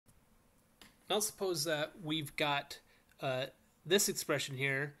Now suppose that we've got this expression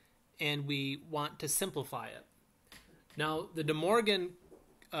here and we want to simplify it. Now the DeMorgan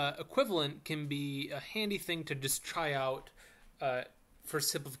equivalent can be a handy thing to just try out for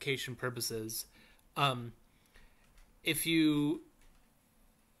simplification purposes. It's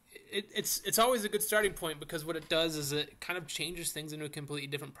always a good starting point, because what it does is it kind of changes things into a completely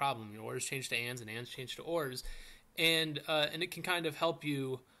different problem. Ors change to ands and ands change to ors, and it can kind of help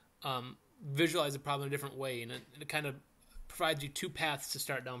you visualize the problem in a different way, and it kind of provides you two paths to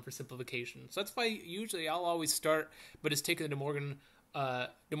start down for simplification. So that's why usually I'll always start by just taking the DeMorgan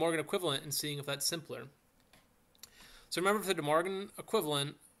equivalent and seeing if that's simpler. So remember, for the DeMorgan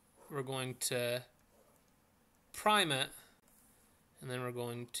equivalent, we're going to prime it, and then we're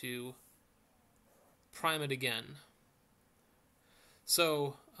going to prime it again.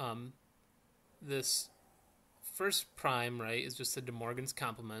 So this first prime, right, is just the DeMorgan's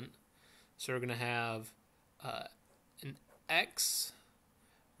complement. So we're going to have an x,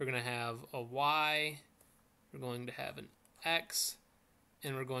 we're going to have a y, we're going to have an x,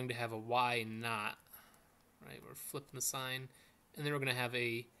 and we're going to have a y naught. Right, we're flipping the sign, and then we're going to have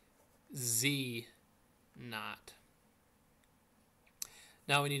a z naught.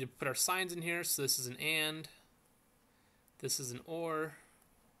 Now we need to put our signs in here. So this is an and, this is an or,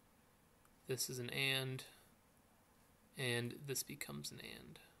 this is an and this becomes an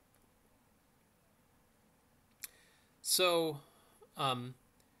and. So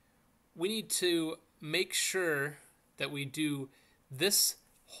we need to make sure that we do this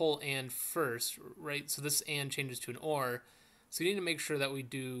whole and first, right? So this and changes to an or. So we need to make sure that we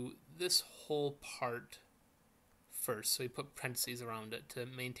do this whole part first. So we put parentheses around it to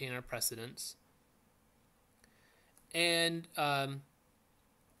maintain our precedence. And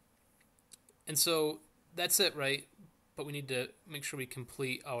so that's it, right? But we need to make sure we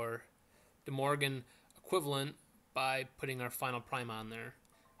complete our DeMorgan equivalent by putting our final prime on there.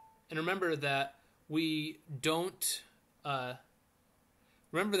 And remember that we don't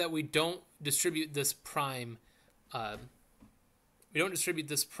distribute this prime. We don't distribute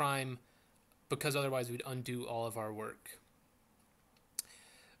this prime because otherwise we'd undo all of our work.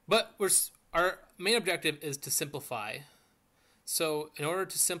 But our main objective is to simplify. So in order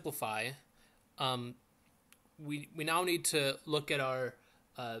to simplify, we now need to look at our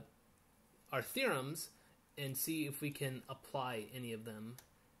theorems and see if we can apply any of them.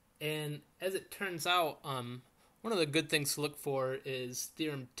 And as it turns out, one of the good things to look for is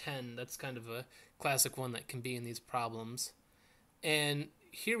theorem 10. That's kind of a classic one that can be in these problems. And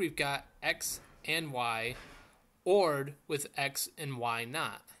here we've got x and y ORed with x and y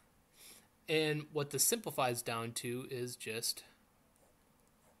not. And what this simplifies down to is just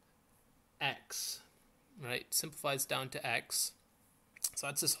x, right? Simplifies down to x. So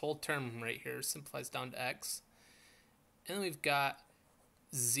that's this whole term right here, simplifies down to x. And then we've got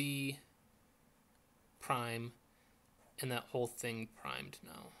z prime, and that whole thing primed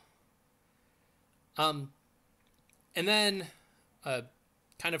now. And then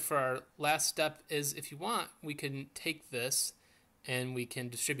kind of for our last step is, if you want, we can take this and we can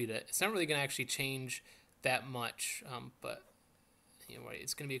distribute it. It's not really going to actually change that much, but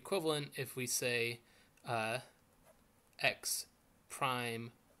it's going to be equivalent if we say x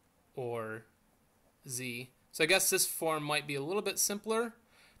prime or z. So I guess this form might be a little bit simpler,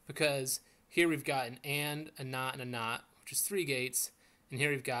 because here we've got an and, a not, and a not, which is 3 gates, and here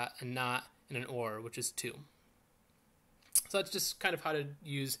we've got a not and an or, which is 2. So that's just kind of how to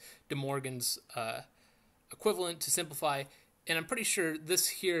use DeMorgan's equivalent to simplify. And I'm pretty sure this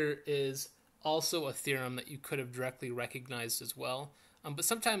here is also a theorem that you could have directly recognized as well. But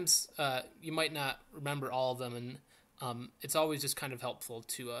sometimes you might not remember all of them, and it's always just kind of helpful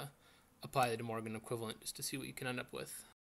to apply the DeMorgan equivalent just to see what you can end up with.